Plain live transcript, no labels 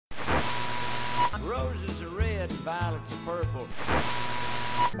Roses are red and violets are purple.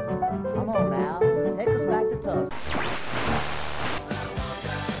 Come on now, take us back to Tusk.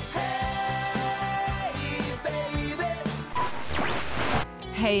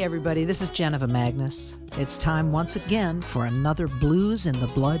 Hey everybody, this is Jennifer Magnus. It's time once again for another Blues in the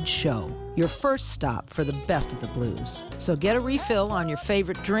Blood show. Your first stop for the best of the blues. So get a refill on your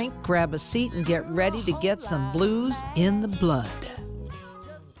favorite drink, grab a seat, and get ready to get some blues in the blood.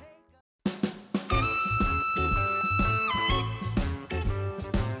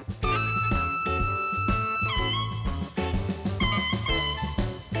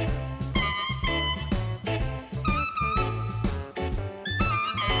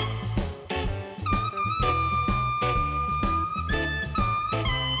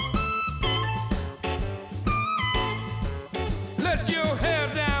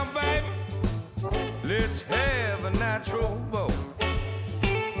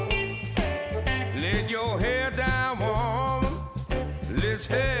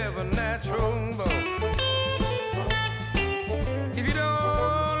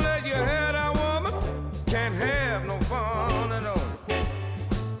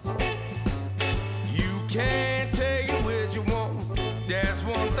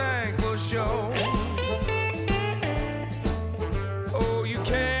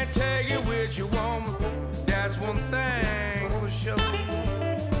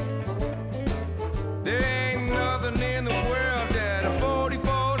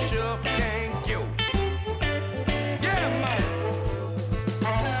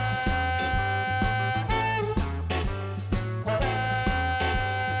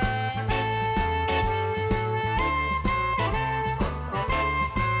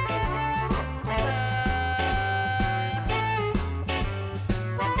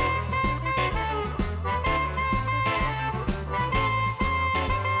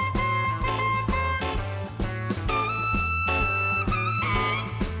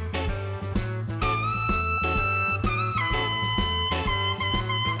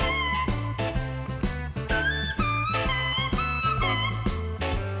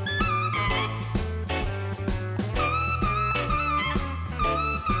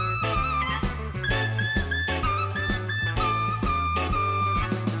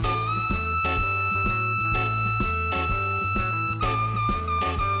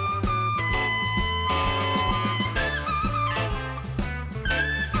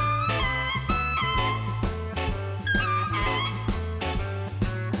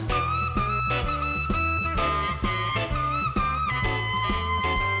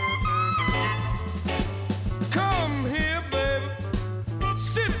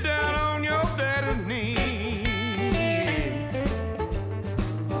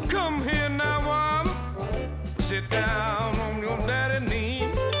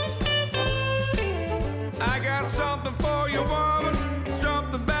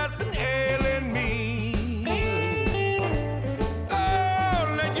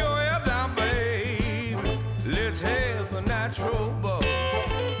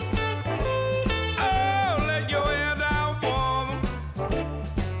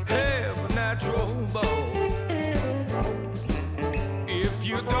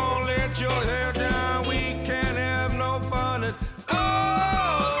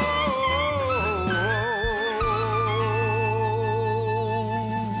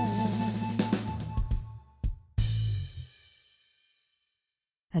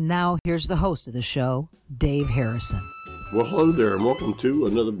 And now, here's the host of the show, Dave Harrison. Well, hello there, and welcome to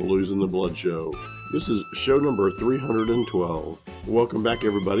another Blues in the Blood show. This is show number 312. Welcome back,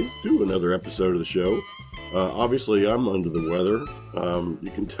 everybody, to another episode of the show. Obviously, I'm under the weather.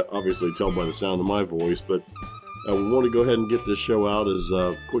 You can obviously tell by the sound of my voice, but I want to go ahead and get this show out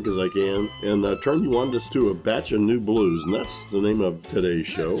as quick as I can and turn you on to a batch of new blues, and that's the name of today's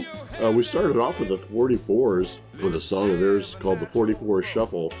show. We started off with the 44s with a song of theirs called the 44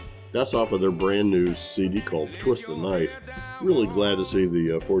 Shuffle. That's off of their brand new CD called Twist the Knife. Really glad to see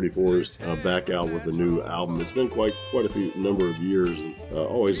the 44s back out with a new album. It's been quite a number of years, and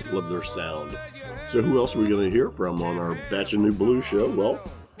always loved their sound. So who else are we going to hear from on our Batch of New Blues show? Well,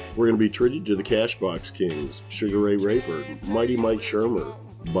 we're going to be treated to the Cashbox Kings, Sugaray Rayford, Mighty Mike Schermer,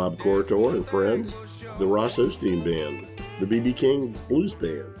 Bob Corritore and Friends, the Ross Osteen Band, the B.B. King Blues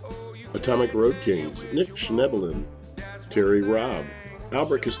Band, Atomic Road Kings, Nick Schnebelen, Terry Robb,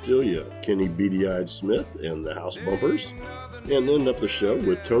 Albert Castiglia, Kenny Beedy-Eyed Smith, and the House Bumpers, and end up the show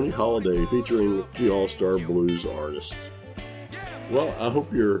with Tony Holiday featuring the All-Star Blues artists. Well, I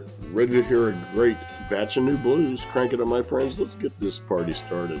hope you're ready to hear a great batch of new blues. Crank it up, my friends. Let's get this party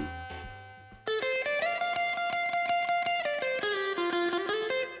started.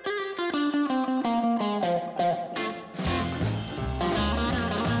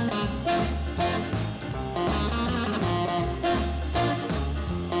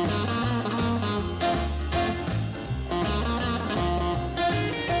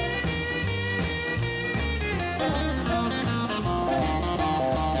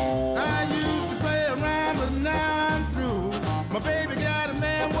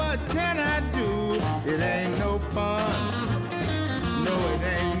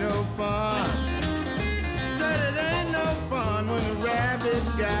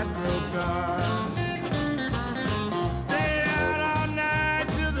 got no gun. Stay out all night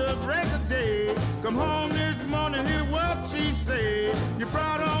till the break of day. Come home this morning, hear what she say. You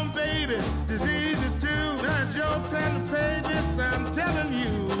brought home baby, diseases too. Now it's your turn to pay this, I'm telling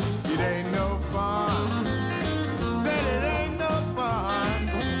you. It ain't no fun. Said it ain't no fun.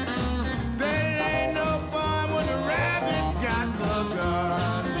 Said it ain't no fun when the rabbit's got the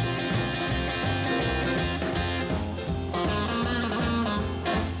gun.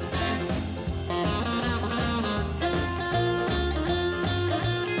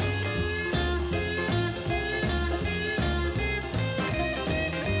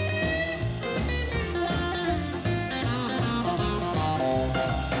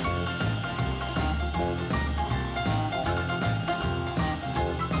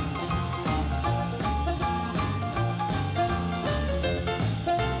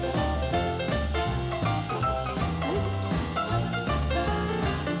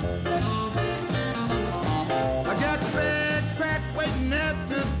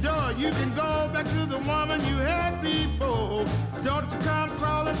 The woman you had before. Don't you come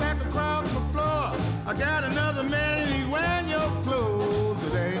crawling back across the floor. I got another man and he's wearing your clothes.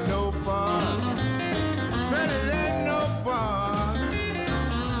 It ain't no fun. Said it ain't no fun.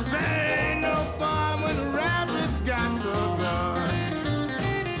 Said it ain't no fun when the rabbit's got the gun.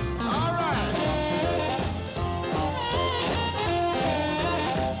 All right.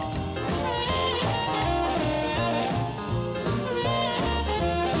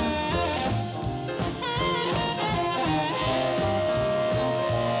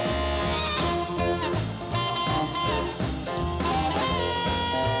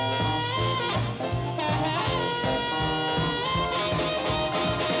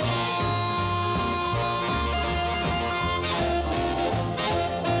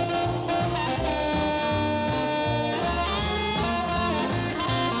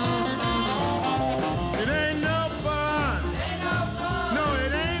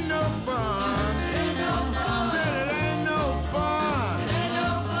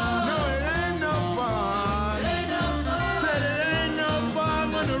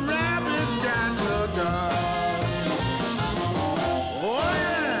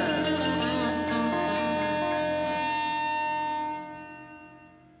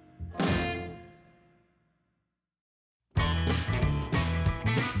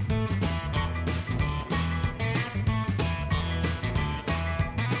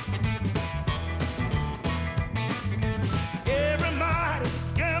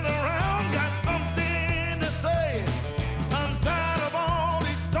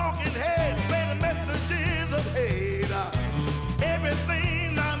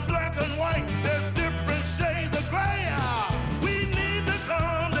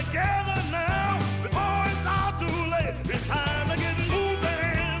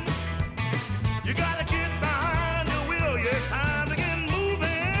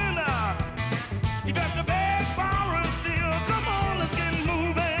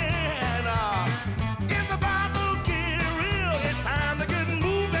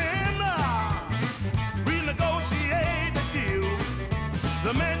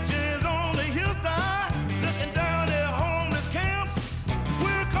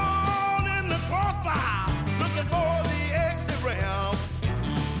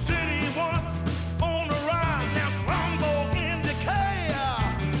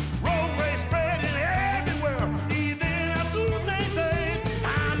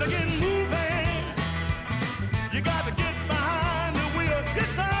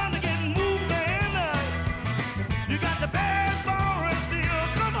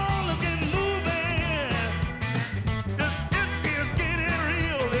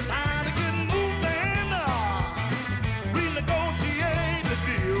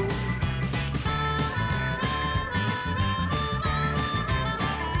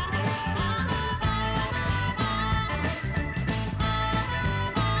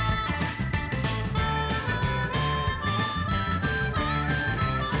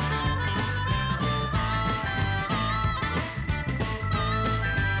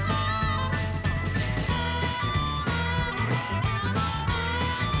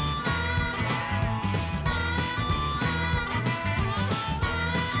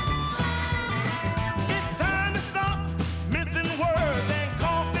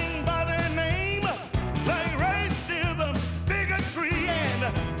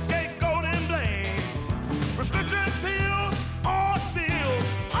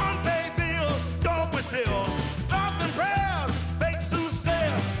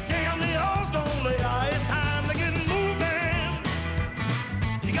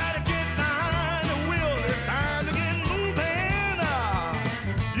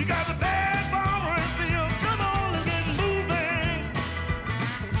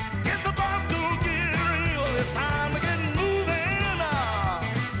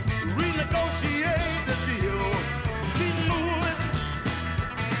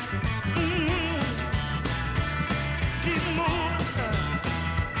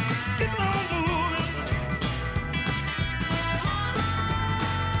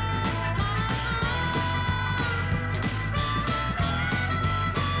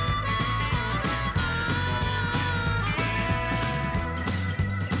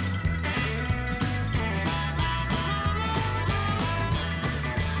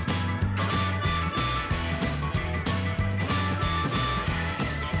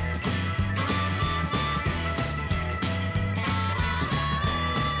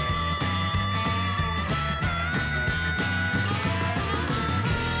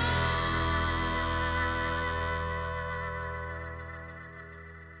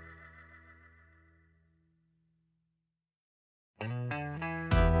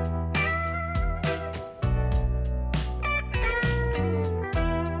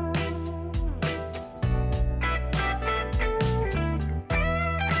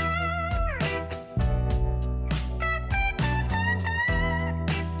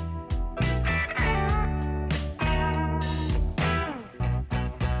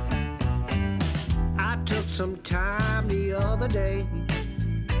 some time the other day,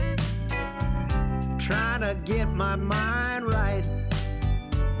 trying to get my mind right.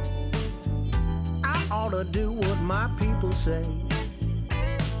 I ought to do what my people say.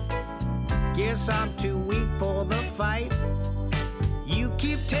 Guess I'm too weak for the fight. You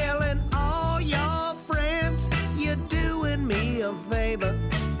keep telling all your friends you're doing me a favor.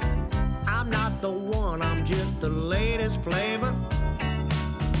 I'm not the one, I'm just the latest flavor.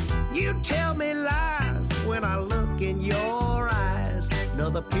 You tell me lies when I look in your eyes.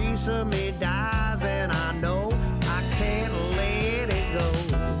 Another piece of me dies and I know I can't let it go.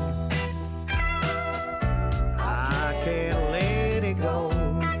 I can't let it go.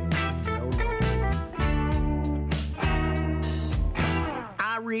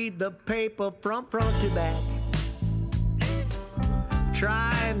 I read the paper from front to back,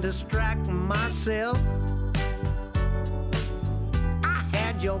 try and distract myself. I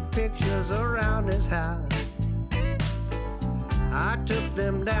had your pictures around this house. I took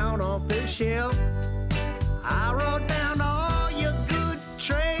them down off the shelf. I wrote down all your good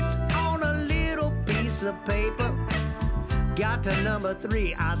traits on a little piece of paper. Got to number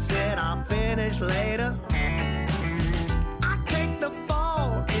 3, I said I'll finish later. I take the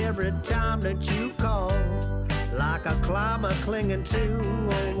fall every time that you call, like a climber clinging to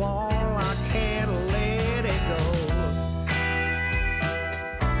a wall. I can't let it go.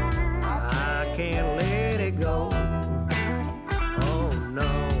 I can't let it go. Oh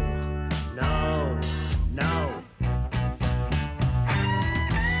no, no, no.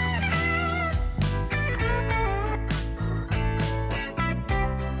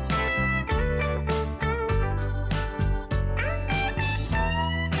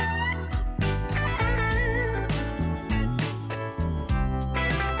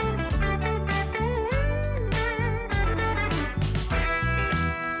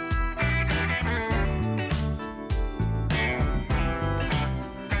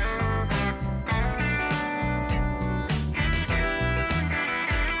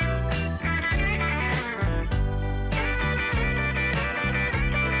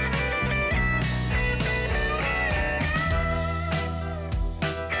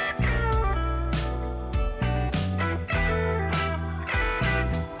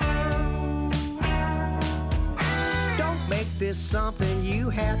 This something you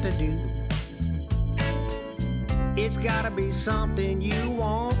have to do. It's gotta be something you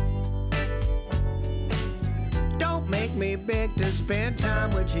want. Don't make me beg to spend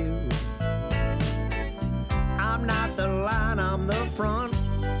time with you. I'm not the line, I'm the front.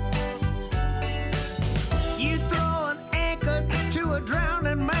 You throw an anchor to a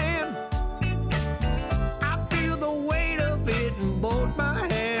drowning man. I feel the weight of it in both my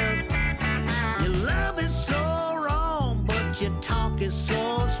hands. Your love is so wrong, but your talk is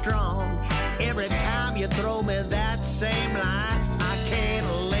so strong. Every time you throw me that same line, I can't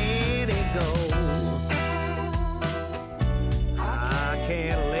let it go. I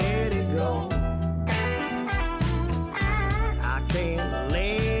can't let it go. I can't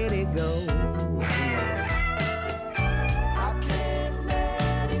let it go. I can't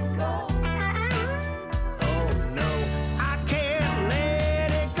let it go. Oh no, I can't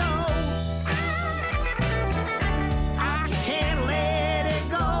let it go. I can't let it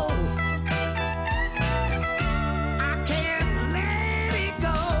go. I can't let it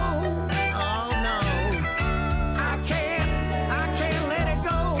go. Oh no, I can't let it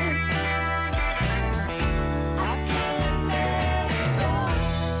go. I can't let it go.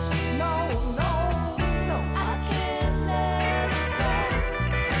 No, no, no, I can't let it go.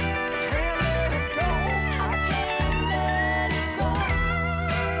 Can't let it go. I can't let it go.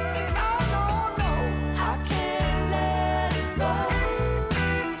 No, no, no, I can't let it go.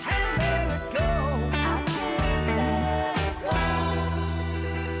 Can't let it go. I can't let it go.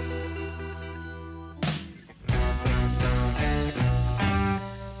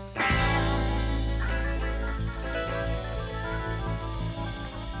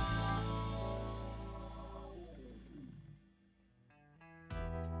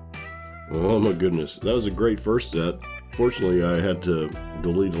 Oh my goodness, that was a great first set. Fortunately, I had to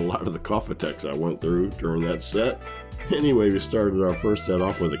delete a lot of the cough attacks I went through during that set. Anyway, we started our first set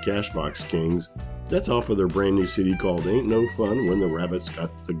off with the Cashbox Kings. That's off of their brand new CD called Ain't No Fun When the Rabbits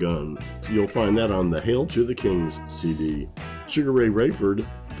Got the Gun. You'll find that on the Hail to the Kings CD. Sugaray Rayford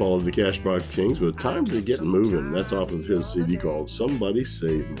followed the Cashbox Kings with Time to Get Movin'. That's off of his CD called Somebody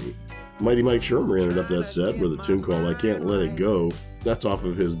Save Me. Mighty Mike Schermer ended up that set with a tune called I Can't Let It Go. That's off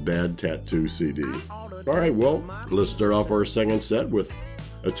of his Bad Tattoo CD. Alright, well, let's start off our second set with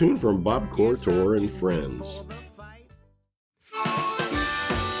a tune from Bob Corritore and Friends. All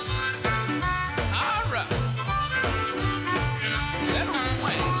right.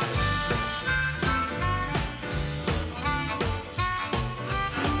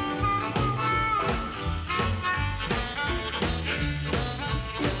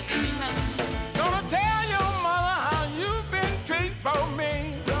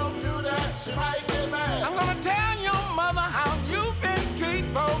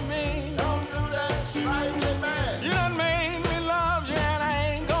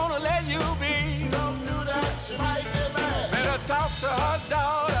 her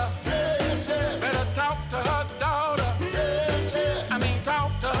daughter. Yes, yes. Better talk to her daughter. Yes, yes. I mean,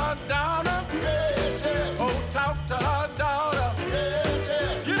 talk to her daughter. Yes, yes. Oh, talk to her daughter. Yes,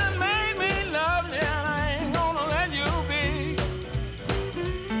 yes. You done made me love you, and I ain't gonna let you be.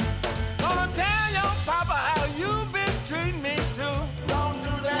 Gonna tell your papa how you been treating me too. Don't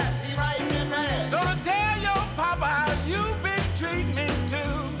do that, he might get mad. Gonna tell your papa how you been treating me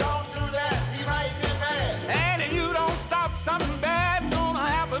too. Don't do that, he might get mad. And if you don't stop, something bad's gonna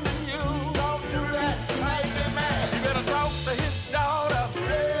happen to you. Don't do that, he might get mad. You better talk to his daughter.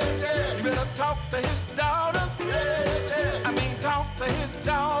 Yes, yes. You better talk to his daughter. Yes, yes. I mean, talk to his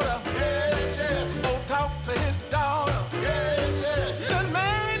daughter. Yes, yes. Oh, talk to his daughter. Yes, yes. You done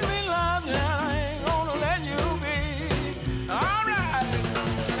made me love you, and I ain't gonna let you be. All right.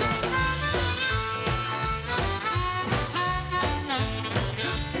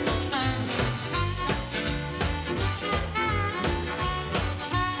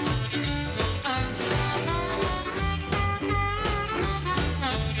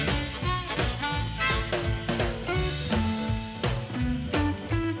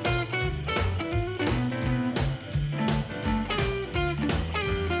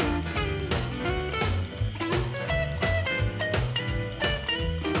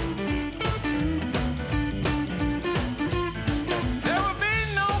 There will be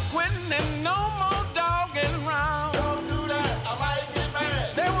no quitting and no more dogging around. Don't do that, I might get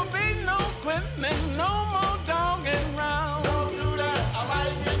mad. There will be no quitting and no more dogging around. Don't do that, I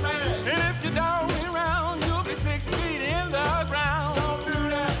might get mad. And if you're dogging around, you'll be 6 feet in the ground. Don't do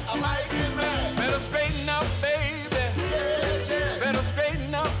that, I might get mad. Better straighten up, baby. Yes, yes. Better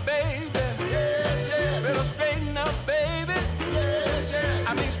straighten up, baby. Yes, yes. Better straighten up, baby. Yes, yes. I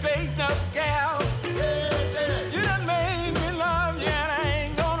mean, straighten up, gal. Yes, yes. You done made me love you, and I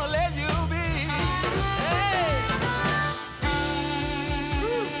ain't gonna let you be. Hey!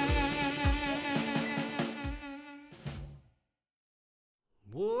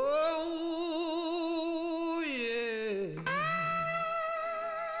 Whoa, yeah.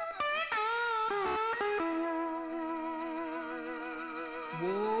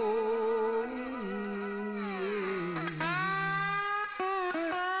 Whoa, yeah.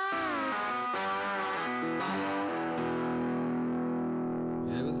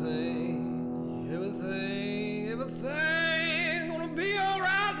 Everything gonna be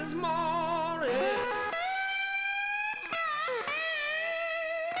alright this morning.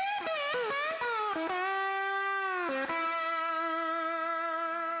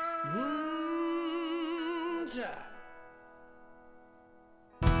 Child.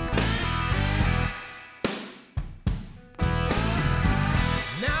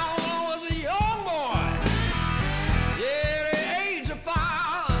 Now when I was a young boy, yeah, the age of 5,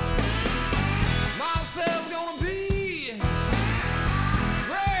 myself gonna be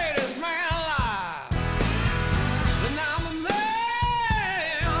greatest man alive. And now I'm a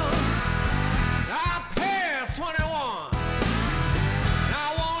man, I passed 21. Now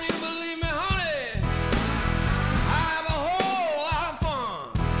won't you believe me, honey? I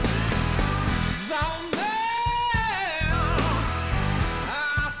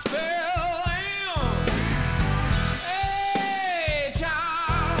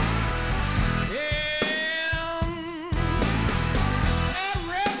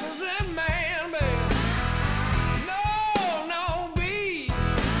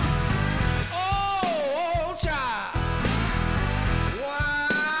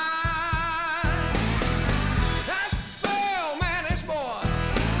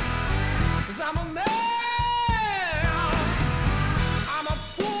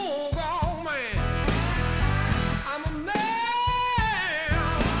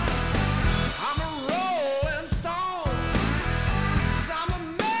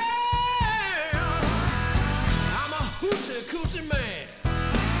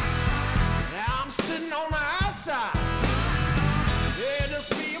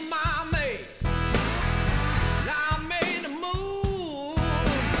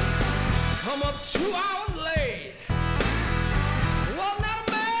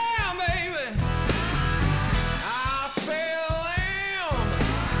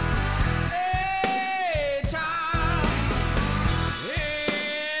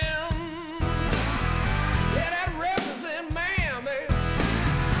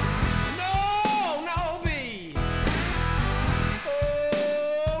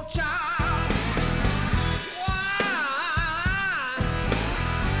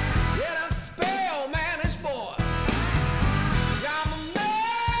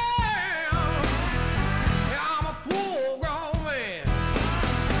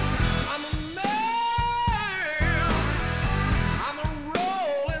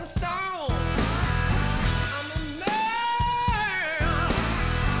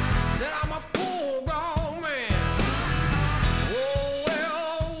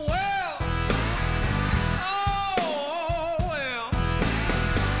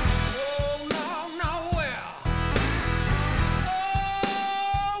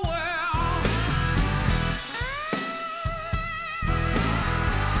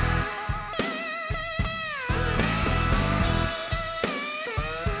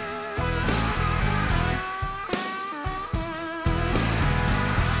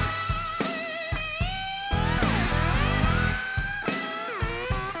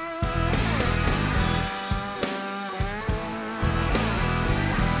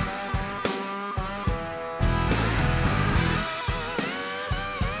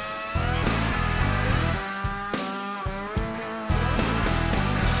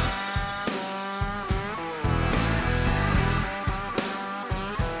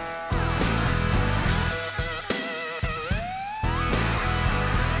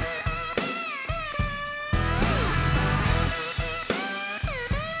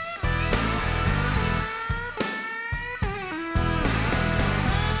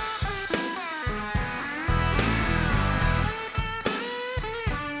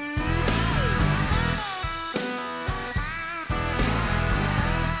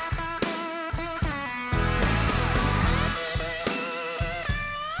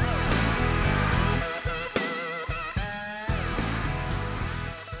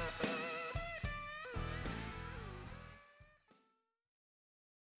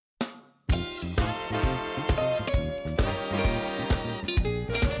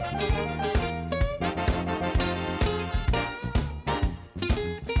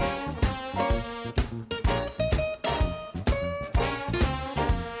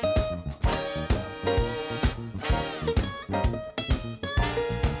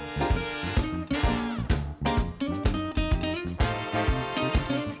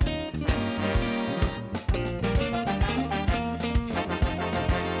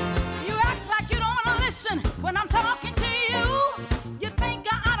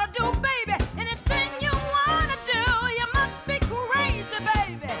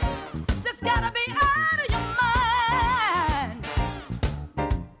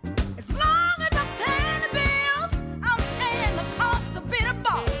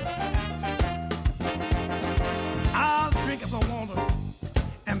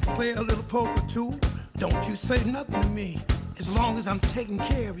poker too. Don't you say nothing to me. As long as I'm taking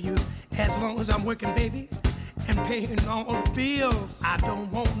care of you, as long as I'm working, baby, and paying all the bills, I don't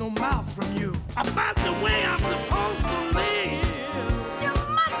want no mouth from you about the way I'm supposed to live. You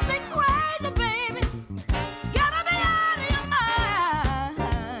must be crazy, baby. Gotta be out of your mind.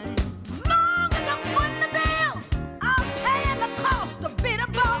 As long as I'm footing the bills, I'm paying the cost to be the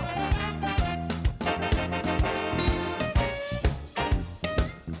boss.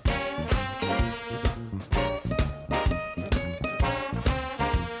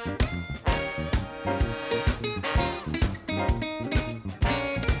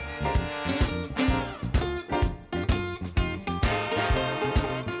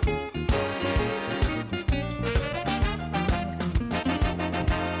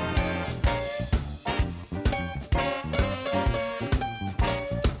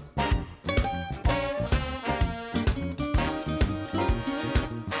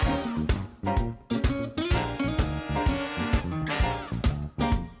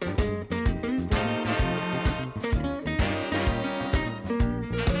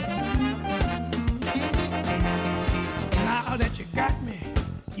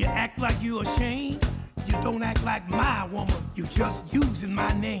 You ashamed? You don't act like my woman. You just using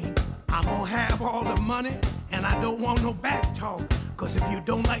my name. I'm gonna have all the money, and I don't want no back talk. Cause if you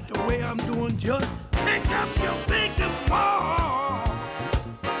don't like the way I'm doing, just pick up your things and walk.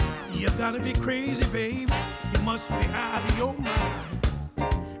 You gotta be crazy, babe. You must be out of your mind.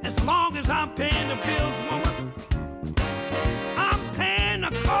 As long as I'm paying the bills, woman, I'm paying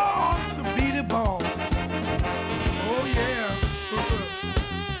the cost to be the boss. Oh yeah.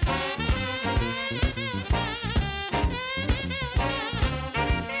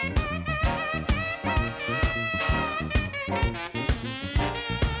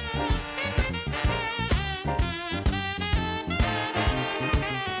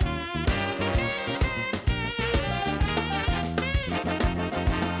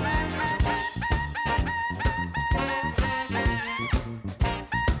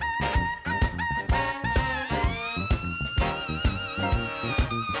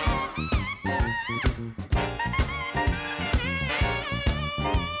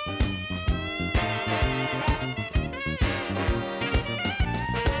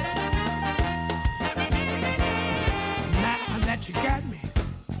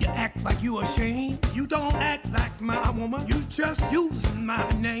 You ashamed? You don't act like my woman. You just using my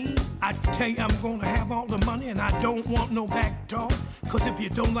name. I tell you I'm gonna have all the money and I don't want no back talk. Cause if you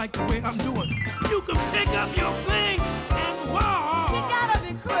don't like the way I'm doing, you can pick up your things and walk. You gotta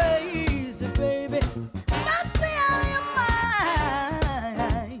be crazy, baby. Must be out of your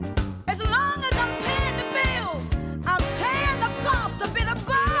mind. As long as I'm paying the bills, I'm paying the cost to be the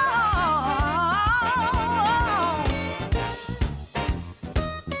boss.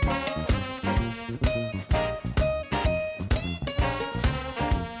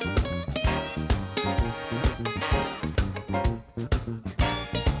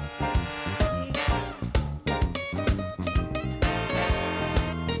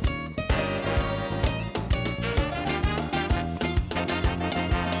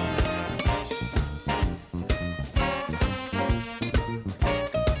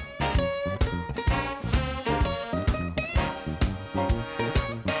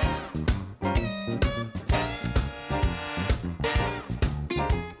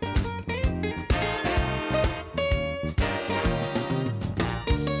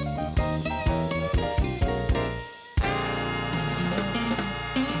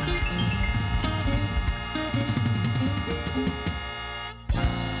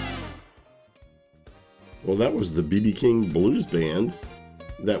 Well, that was the B.B. King Blues Band.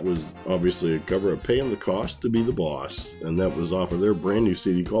 That was obviously a cover of Paying the Cost to Be the Boss, and that was off of their brand new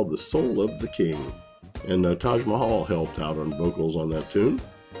CD called The Soul of the King. And Taj Mahal helped out on vocals on that tune.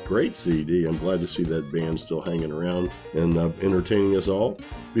 Great CD. I'm glad to see that band still hanging around and entertaining us all.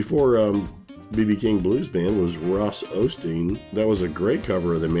 Before B.B. King Blues Band was Ross Osteen. That was a great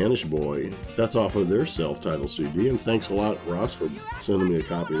cover of the Mannish Boy. That's off of their self-titled CD, and thanks a lot, Ross, for sending me a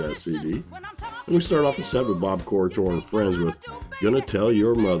copy of that CD. And we start off the set with Bob Corritore and Friends with Gonna Tell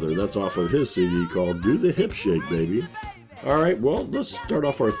Your Mother. That's off of his CD called Do the Hip Shake, Baby. Alright, well, let's start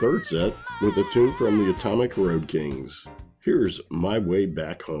off our third set with a tune from the Atomic Road Kings. Here's My Way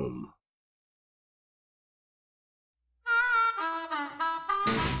Back Home.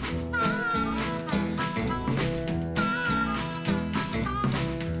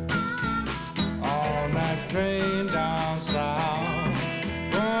 On that train down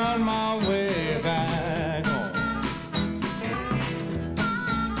south, on my way back home.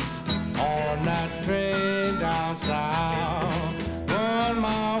 On that train down south, on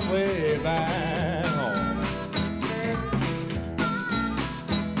my way back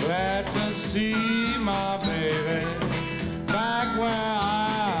see my baby back where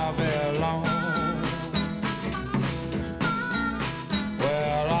I belong.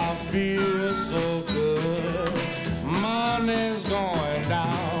 Well, I feel so good, money's going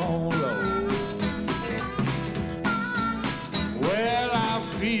down low. Well, I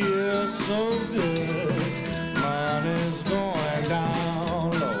feel so good, money's going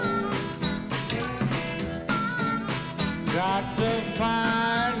down low. Got to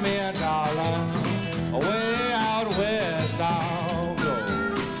find me a dollar way out west I'll go.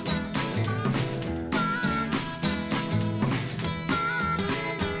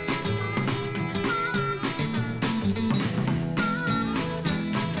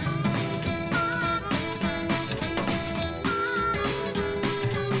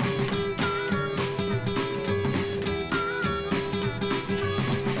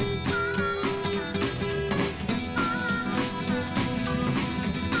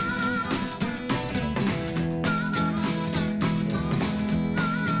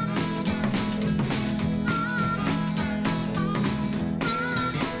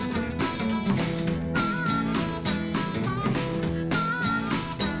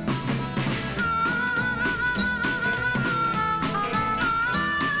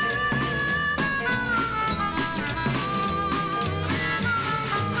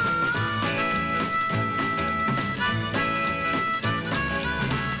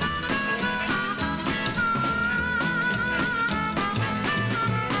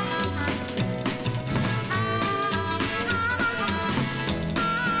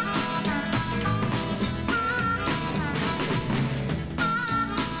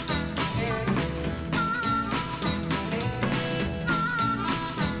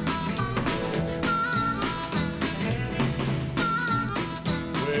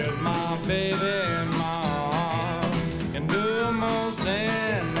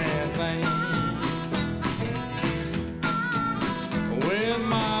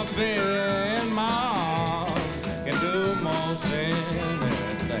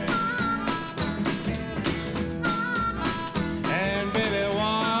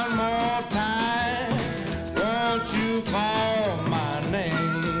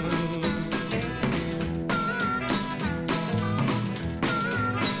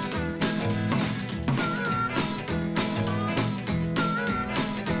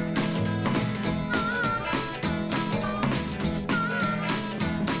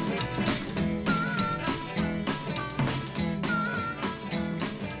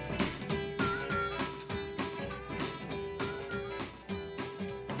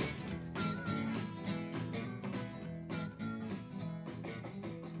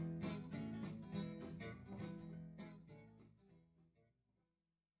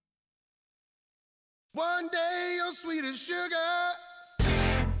 One day you're sweet as sugar,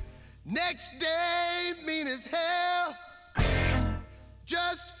 next day mean as hell.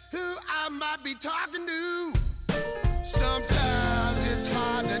 Just who I might be talking to, sometimes it's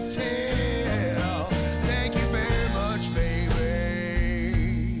hard to tell. Thank you very much,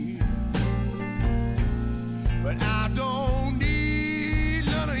 baby, but I don't need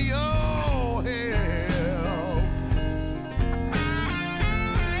none of your help.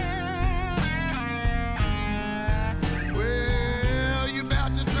 Well, you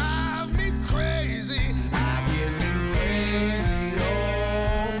about to drive me crazy. I get me crazy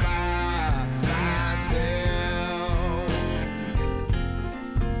all by myself.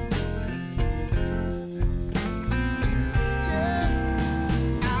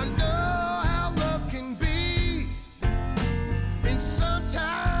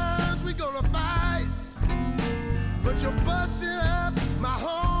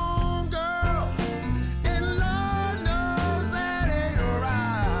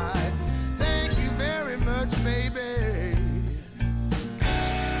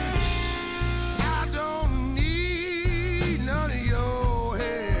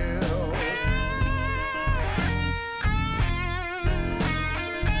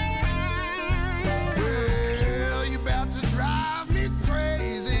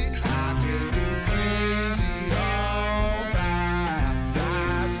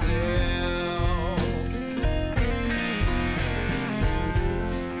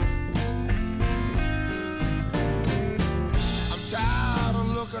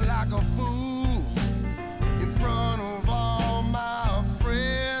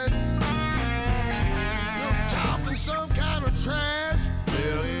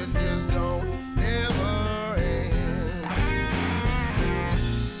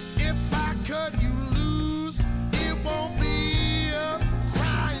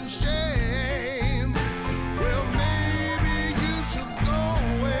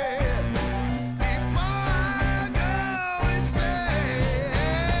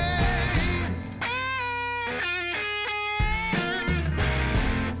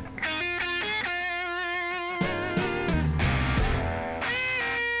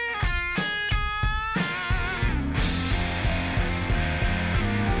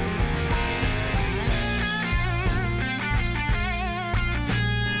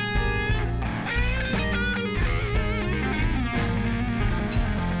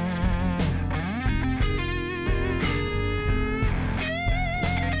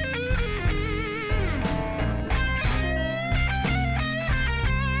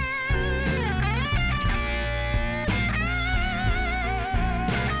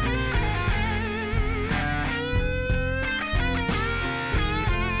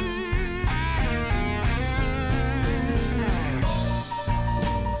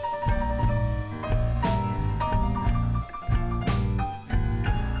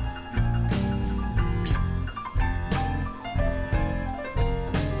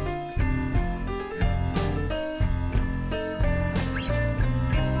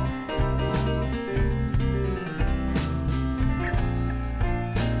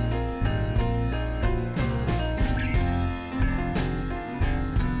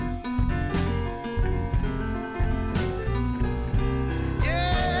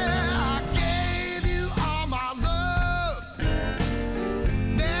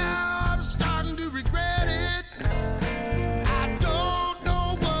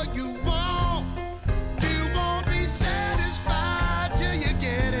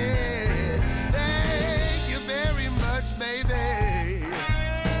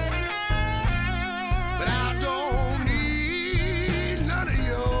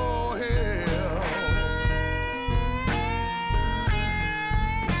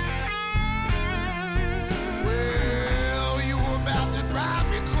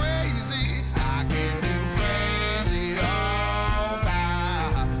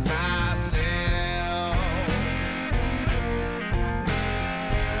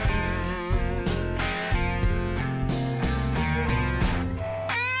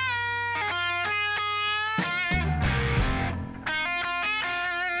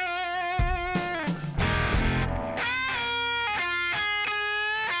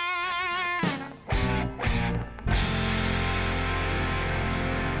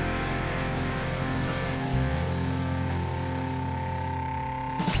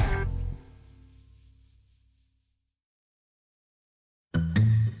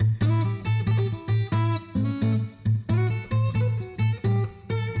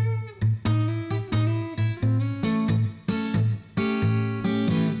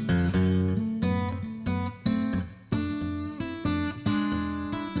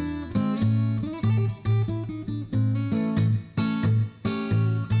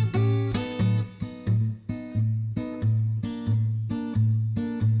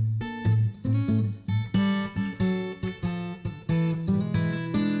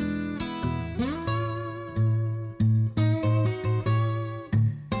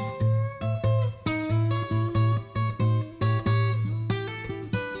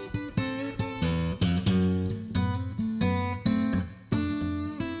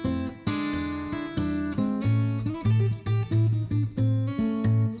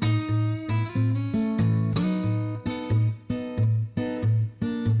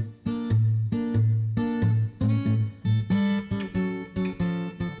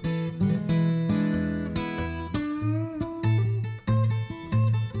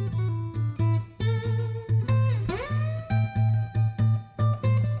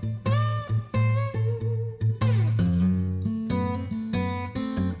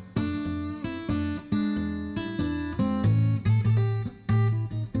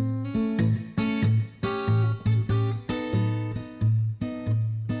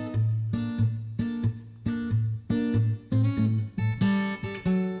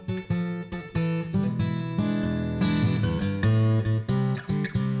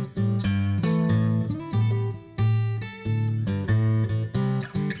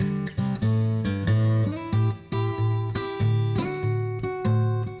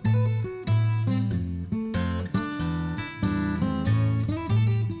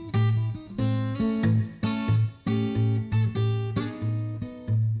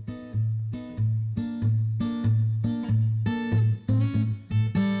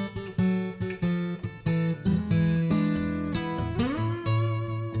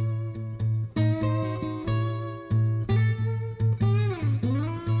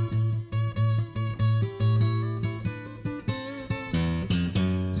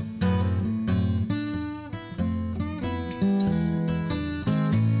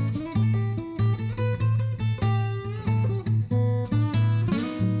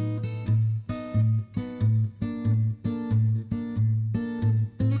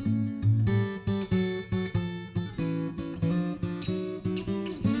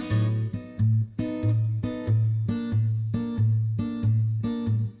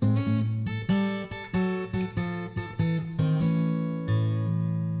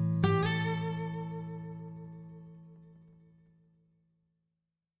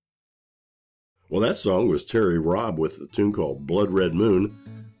 Well, that song was Terry Robb with a tune called Blood Red Moon.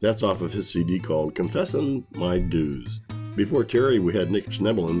 That's off of his CD called Confessin' My Dues. Before Terry, we had Nick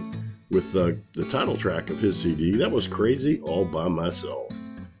Schnebelen with the title track of his CD. That was Crazy All By Myself.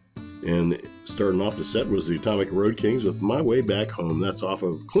 And starting off the set was the Atomic Road Kings with My Way Back Home. That's off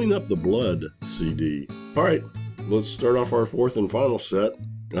of Clean Up the Blood CD. All right, let's start off our fourth and final set.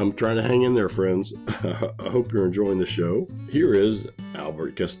 I'm trying to hang in there, friends. I hope you're enjoying the show. Here is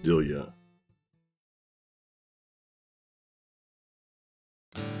Albert Castiglia.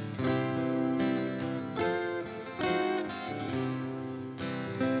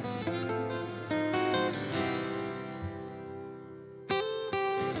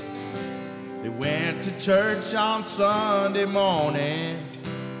 They went to church on Sunday morning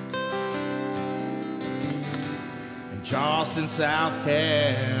in Charleston, South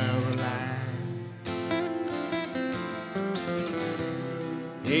Carolina.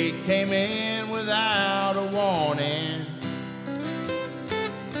 Hate came in without a warning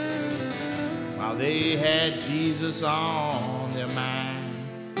while they had Jesus on their minds.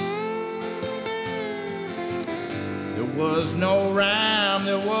 There was no rhyme,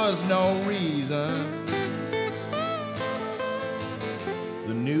 there was no reason.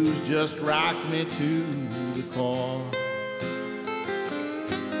 The news just rocked me to the core.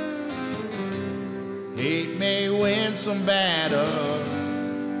 Hate may win some battles,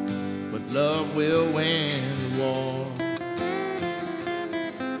 but love will win the war.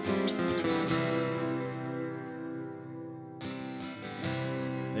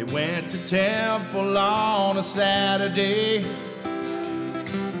 They went to temple on a Saturday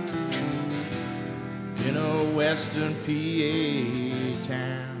in a western PA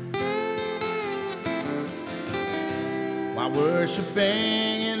town, while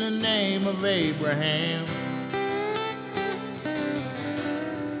worshiping in the name of Abraham.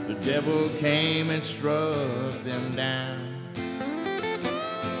 The devil came and struck them down.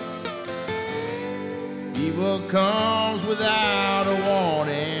 Evil comes without a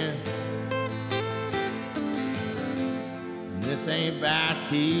warning, and this ain't about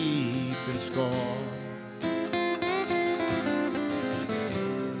keeping score.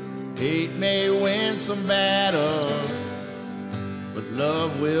 Hate may win some battles, but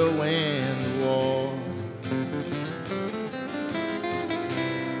love will win the war.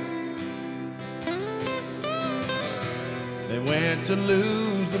 They went to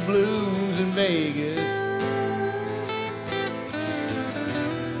lose the blues in Vegas,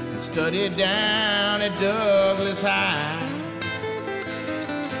 studied down at Douglas High.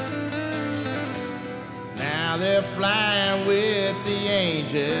 Now they're flying with the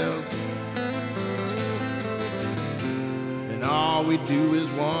angels, and all we do is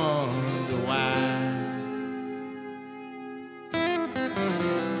wonder why.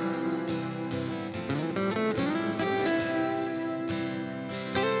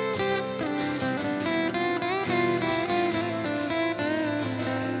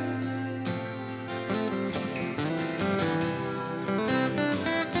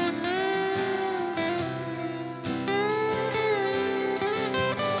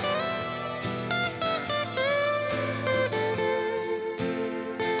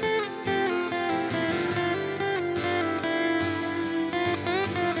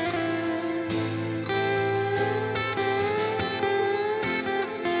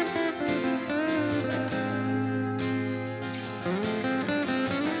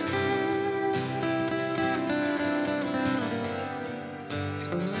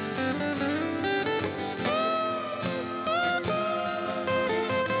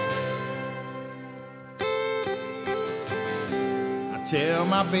 Tell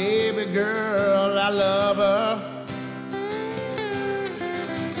my baby girl I love her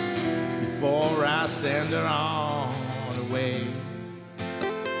before I send her on her way.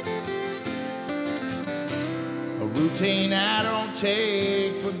 A routine I don't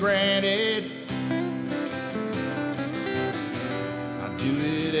take for granted, I do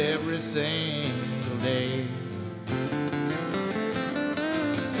it every single day.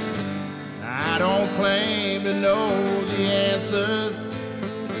 I don't claim to know the answers,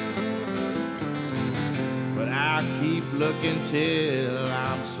 but I keep looking till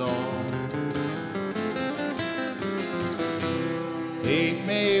I'm sore. Hate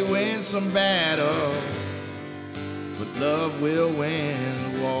may win some battles, but love will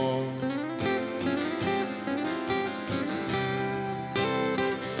win the war.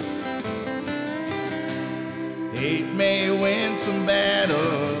 Hate may win some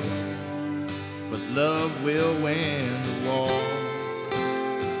battles, but love will win the war.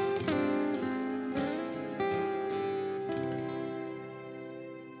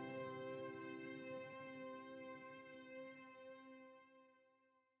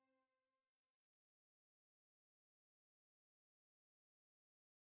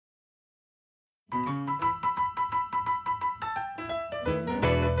 I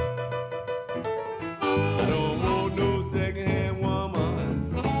don't want no second-hand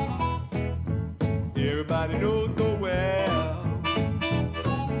woman. Everybody knows so well.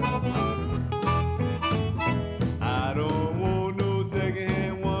 I don't want no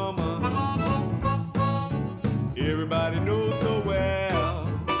second-hand woman. Everybody knows so well.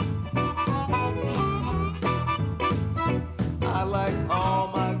 I like all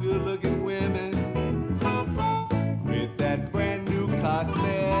my good-looking women with that brand new car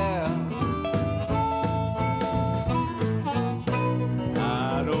smell.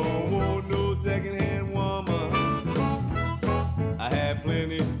 I don't want no second-hand woman. I have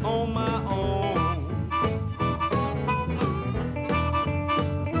plenty on my own.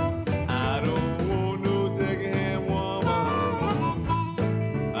 I don't want no second-hand woman.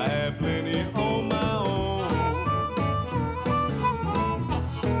 I have plenty on my own.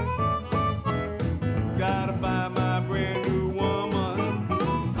 Gotta find my brand new woman,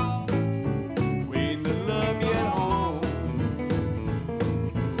 waiting to love me at home.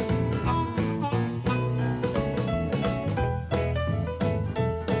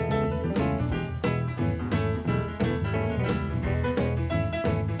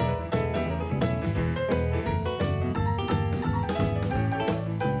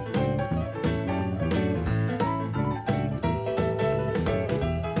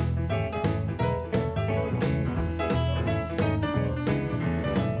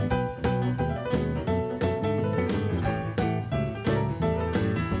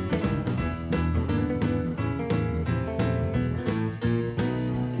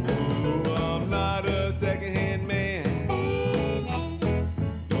 Oh, I'm not a second-hand man.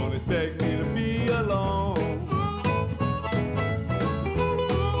 Don't expect me to be alone.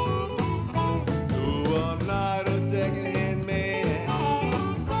 No, I'm not a second-hand man.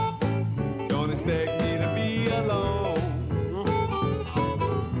 Don't expect me to be alone.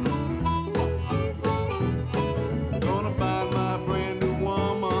 Gonna find my brand new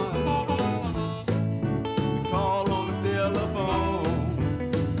woman. Call on the telephone.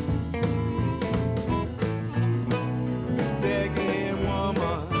 Second-hand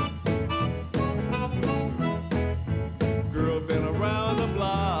woman. Girl been around the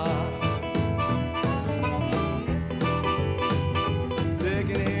block.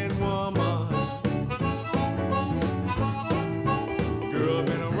 Second-hand woman. Girl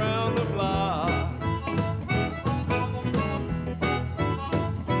been around the block.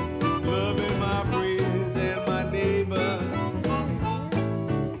 Loving my friends and my neighbors,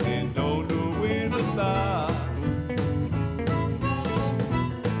 and don't know when to stop.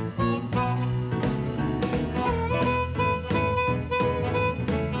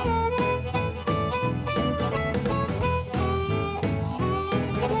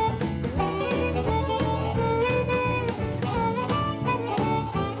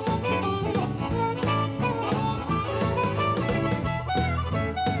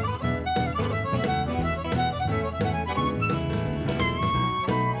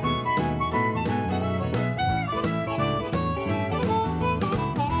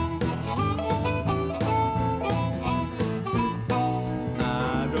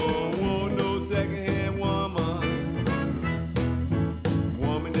 I don't want no second-hand woman,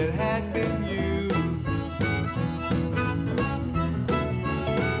 woman that has been used.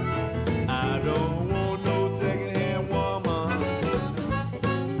 I don't want no second-hand woman,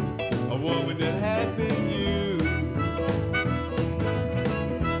 a woman that has been used.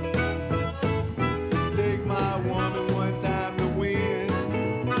 Take my woman one time to win,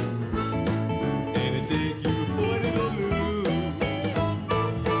 and it take you 40 to lose.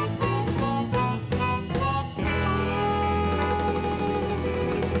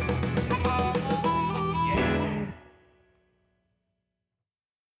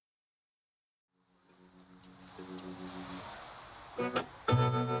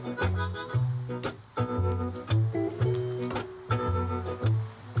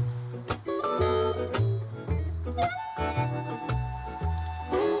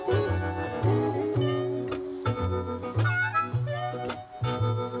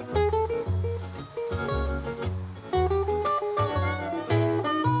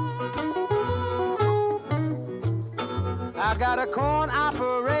 I got a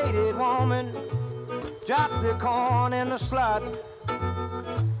corn-operated woman, dropped the corn in the slot.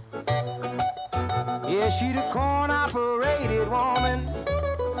 Yeah, she the corn-operated woman,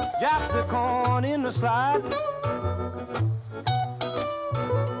 dropped the corn in the slot.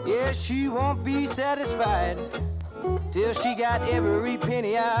 Yeah, she won't be satisfied till she got every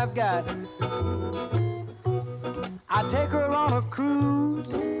penny I've got. I take her on a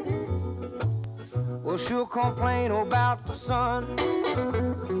cruise, well, she'll complain about the sun.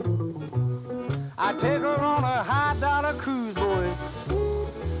 I take her on a high-dollar cruise, boys.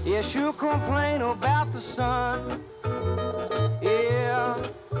 Yeah, she'll complain about the sun. Yeah,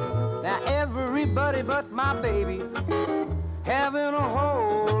 now everybody but my baby having a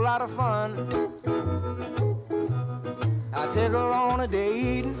whole lot of fun. I take her on a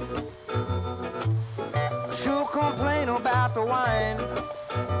date. She'll complain about the wine.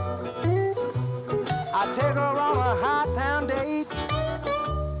 I take her on a high town date.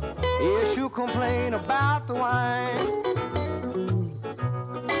 Yeah, she'll complain about the wine.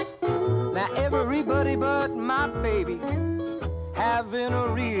 Now everybody but my baby having a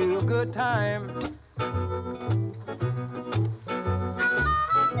real good time.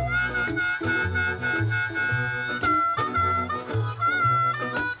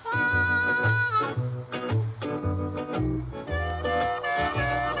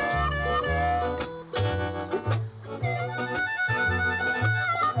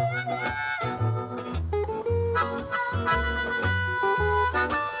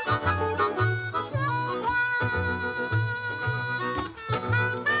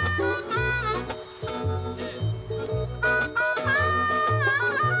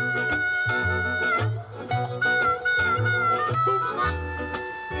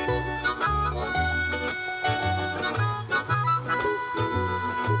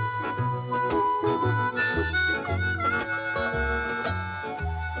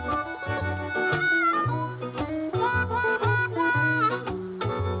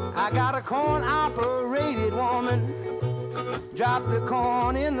 Corn-operated woman dropped the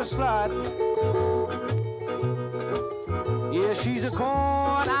corn in the slot. Yeah, she's a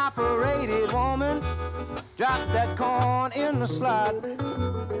corn-operated woman, dropped that corn in the slot.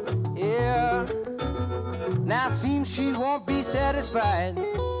 Yeah, now seems she won't be satisfied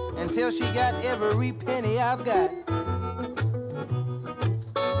until she got every penny I've got.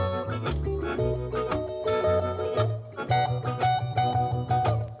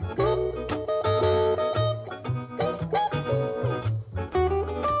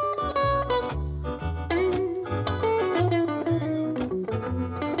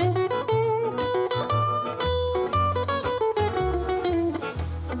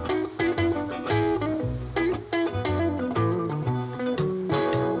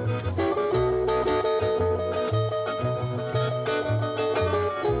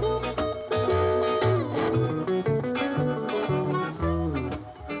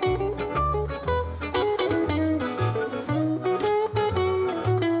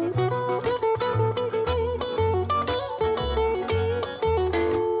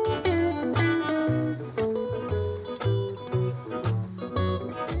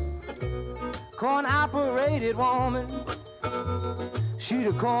 Corn-operated woman, she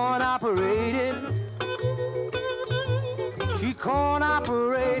the corn-operated. She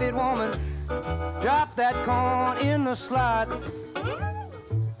corn-operated woman, drop that corn in the slot.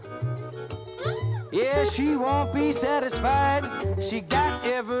 Yeah, she won't be satisfied. She got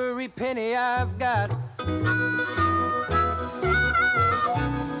every penny I've got.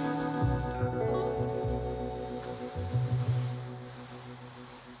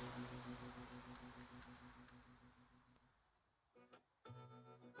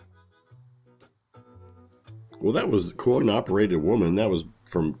 Well, that was Corn-Operated Woman. That was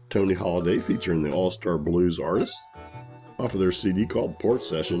from Tony Holiday featuring the All-Star Blues Artists off of their CD called Porch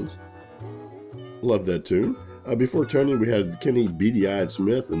Sessions. Love that tune. Before Tony, we had Kenny Beady-Eyed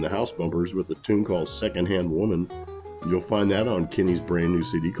Smith and the House Bumpers with a tune called Secondhand Woman. You'll find that on Kenny's brand new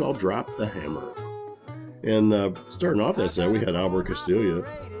CD called Drop the Hammer. And starting off that set, we had Albert Castiglia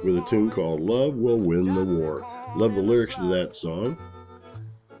with a tune called Love Will Win the War. Love the lyrics to that song.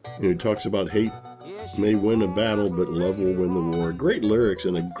 He talks about hate may win a battle, but love will win the war. Great lyrics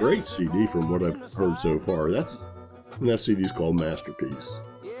and a great CD from what I've heard so far. That CD is called Masterpiece.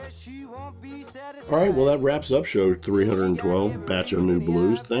 All right, well, that wraps up show 312, Batch of New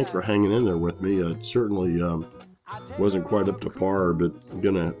Blues. Thanks for hanging in there with me. It certainly wasn't quite up to par, but I'm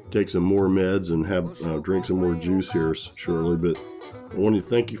going to take some more meds and have drink some more juice here shortly. But I want to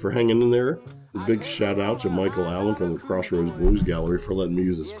thank you for hanging in there. A big shout out to Michael Allen from the Crossroads Blues Gallery for letting me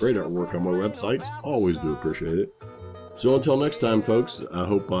use this great artwork on my websites. Always do appreciate it. So until next time, folks, I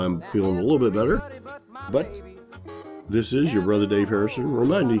hope I'm feeling a little bit better. But this is your brother Dave Harrison,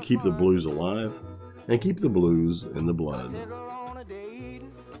 reminding you to keep the blues alive and keep the blues in the blood.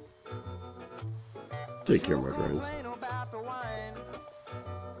 Take care, my friends.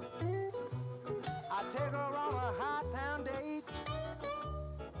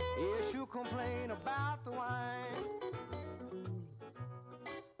 You complain about the wine.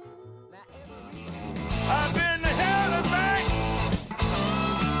 Now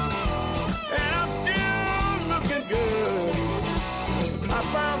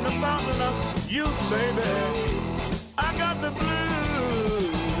baby.